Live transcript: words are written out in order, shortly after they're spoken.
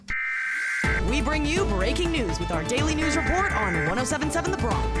We bring you breaking news with our daily news report on 107.7 The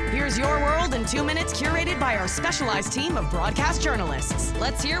Bronc. Here's your world in 2 minutes, curated by our specialized team of broadcast journalists.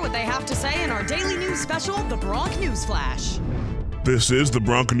 Let's hear what they have to say in our daily news special, The Bronc News Flash. This is the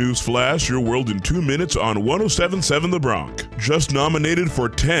Bronc News Flash, your world in 2 minutes on 107.7 The Bronc. Just nominated for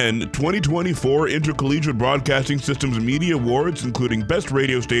 10 2024 Intercollegiate Broadcasting Systems Media Awards, including Best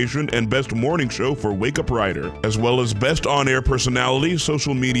Radio Station and Best Morning Show for Wake Up Rider, as well as Best On-Air Personality,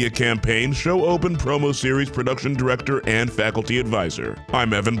 Social Media Campaign, Show Open, Promo Series Production Director, and Faculty Advisor.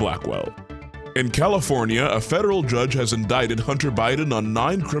 I'm Evan Blackwell. In California, a federal judge has indicted Hunter Biden on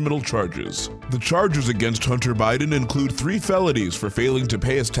 9 criminal charges. The charges against Hunter Biden include 3 felonies for failing to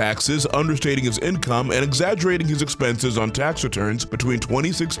pay his taxes, understating his income, and exaggerating his expenses on tax returns between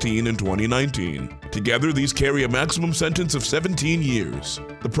 2016 and 2019. Together, these carry a maximum sentence of 17 years.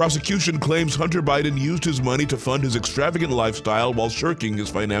 The prosecution claims Hunter Biden used his money to fund his extravagant lifestyle while shirking his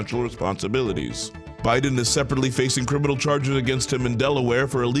financial responsibilities. Biden is separately facing criminal charges against him in Delaware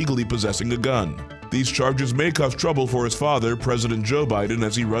for illegally possessing a gun. These charges may cause trouble for his father, President Joe Biden,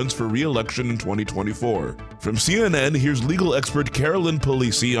 as he runs for re-election in 2024. From CNN, here's legal expert Carolyn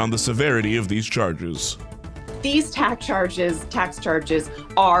Polisi on the severity of these charges. These tax charges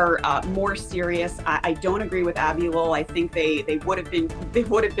are more serious. I don't agree with Abuel. I think they would have been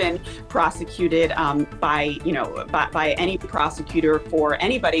prosecuted by any prosecutor for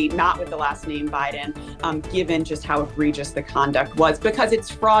anybody not with the last name Biden, given just how egregious the conduct was, because it's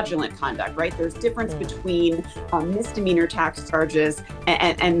fraudulent conduct, right? There's difference between misdemeanor tax charges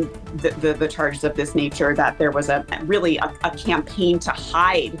and the charges of this nature, that there was a campaign to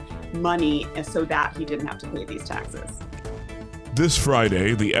hide money so that he didn't have to pay these taxes. This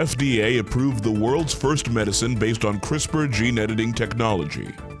Friday, the FDA approved the world's first medicine based on CRISPR gene editing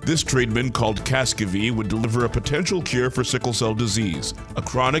technology. This treatment, called Casgevy, would deliver a potential cure for sickle cell disease, a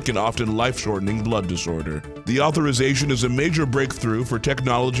chronic and often life-shortening blood disorder. The authorization is a major breakthrough for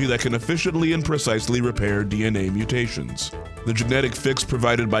technology that can efficiently and precisely repair DNA mutations. The genetic fix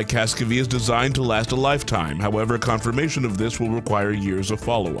provided by Casgevy is designed to last a lifetime. However, confirmation of this will require years of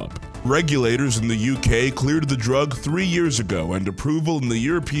follow-up. Regulators in the UK cleared the drug 3 years ago, and approval in the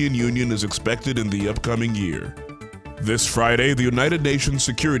European Union is expected in the upcoming year. This Friday, the United Nations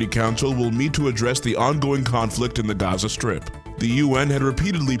Security Council will meet to address the ongoing conflict in the Gaza Strip. The UN had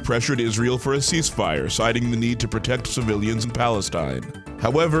repeatedly pressured Israel for a ceasefire, citing the need to protect civilians in Palestine.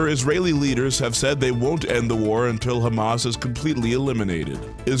 However, Israeli leaders have said they won't end the war until Hamas is completely eliminated.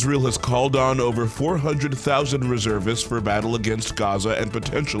 Israel has called on over 400,000 reservists for battle against Gaza and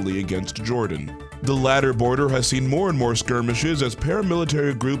potentially against Jordan. The latter border has seen more and more skirmishes as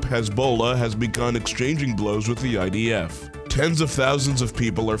paramilitary group Hezbollah has begun exchanging blows with the IDF. Tens of thousands of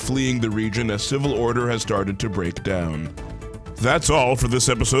people are fleeing the region as civil order has started to break down. That's all for this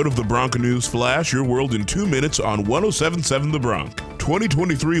episode of the Bronc News Flash, your world in 2 minutes on 107.7 The Bronc.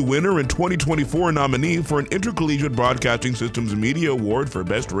 2023 winner and 2024 nominee for an Intercollegiate Broadcasting Systems Media Award for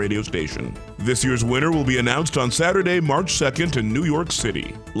Best Radio Station. This year's winner will be announced on Saturday, March 2nd in New York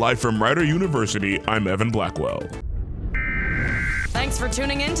City. Live from Rider University, I'm Evan Blackwell. Thanks for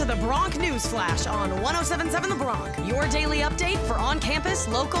tuning in to the Bronc News Flash on 107.7 The Bronc, your daily update for on-campus,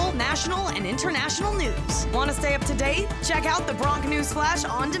 local, national, and international news. Want to stay up to date? Check out the Bronc News Flash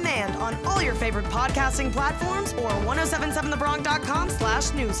on demand on all your favorite podcasting platforms or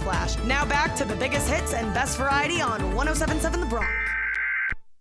 1077thebronc.com/newsflash. Now back to the biggest hits and best variety on 107.7 The Bronc.